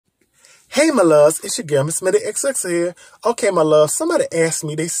Hey, my loves, it's your girl, Miss Melody XX here. Okay, my love, somebody asked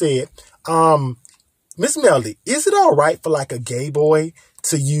me, they said, Miss Melody, is it all right for like a gay boy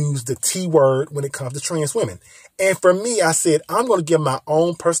to use the T word when it comes to trans women? And for me, I said, I'm going to give my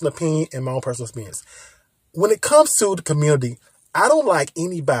own personal opinion and my own personal experience. When it comes to the community, I don't like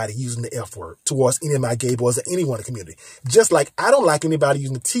anybody using the F word towards any of my gay boys or anyone in the community. Just like I don't like anybody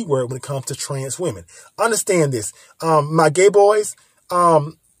using the T word when it comes to trans women. Understand this. My gay boys,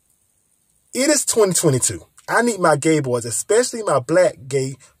 it is 2022. I need my gay boys, especially my black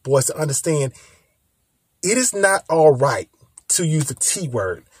gay boys, to understand it is not all right to use the T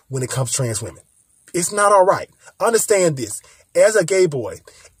word when it comes to trans women. It's not all right. Understand this. As a gay boy,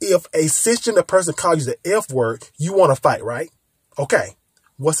 if a cisgender person calls you the F word, you want to fight, right? Okay.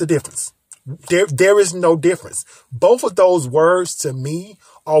 What's the difference? There is no difference. Both of those words to me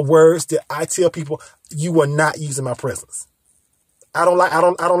are words that I tell people you are not using my presence. I don't like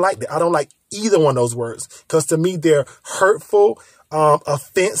that. I don't like either one of those words because to me they're hurtful,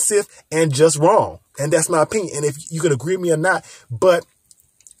 offensive, and just wrong. And that's my opinion. And if you can agree with me or not, but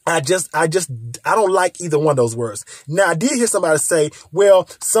I don't like either one of those words. Now, I did hear somebody say, well,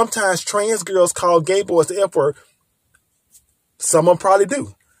 sometimes trans girls call gay boys the F word. Some of them probably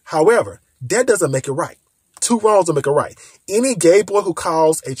do. However, that doesn't make it right. Two wrongs don't make it right. Any gay boy who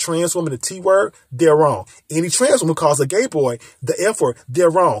calls a trans woman the T word, they're wrong. Any trans woman who calls a gay boy the F word,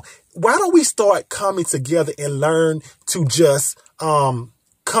 they're wrong. Why don't we start coming together and learn to just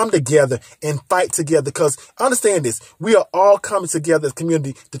come together and fight together? Because understand this, we are all coming together as a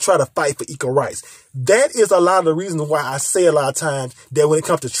community to try to fight for equal rights. That is a lot of the reasons why I say a lot of times that when it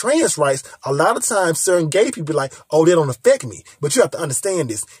comes to trans rights, a lot of times certain gay people are like, oh, they don't affect me. But you have to understand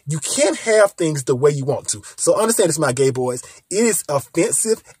this. You can't have things the way you want to. So understand this, my gay boys. It is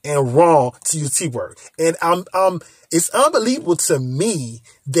offensive and wrong to use T word. And it's unbelievable to me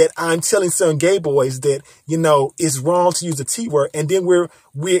that I'm telling certain gay boys that, you know, it's wrong to use the T word. And then we're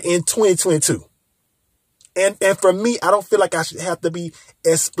in 2022. And for me, I don't feel like I should have to be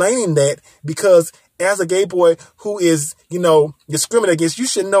explaining that because as a gay boy who is, you know, discriminated against, you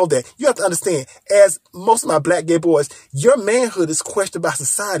should know that. You have to understand, as most of my black gay boys, your manhood is questioned by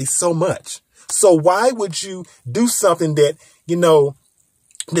society so much. So why would you do something that, you know,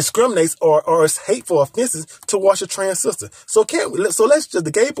 discriminates or is hateful offenses towards your trans sister? So let's just,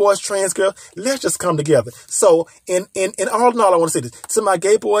 the gay boys, trans girl, let's just come together. So in all in all, I want to say this to my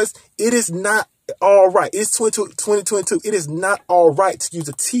gay boys, it is not all right. It's 2022. It is not all right to use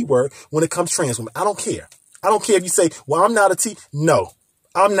a T word when it comes to trans women. I don't care. I don't care if you say, well, I'm not a T. No,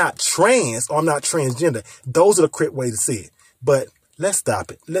 I'm not trans or I'm not transgender. Those are the correct way to say it. But let's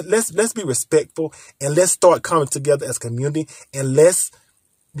stop it. Let's be respectful and let's start coming together as a community and let's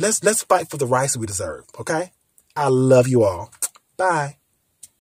fight for the rights we deserve. Okay. I love you all. Bye.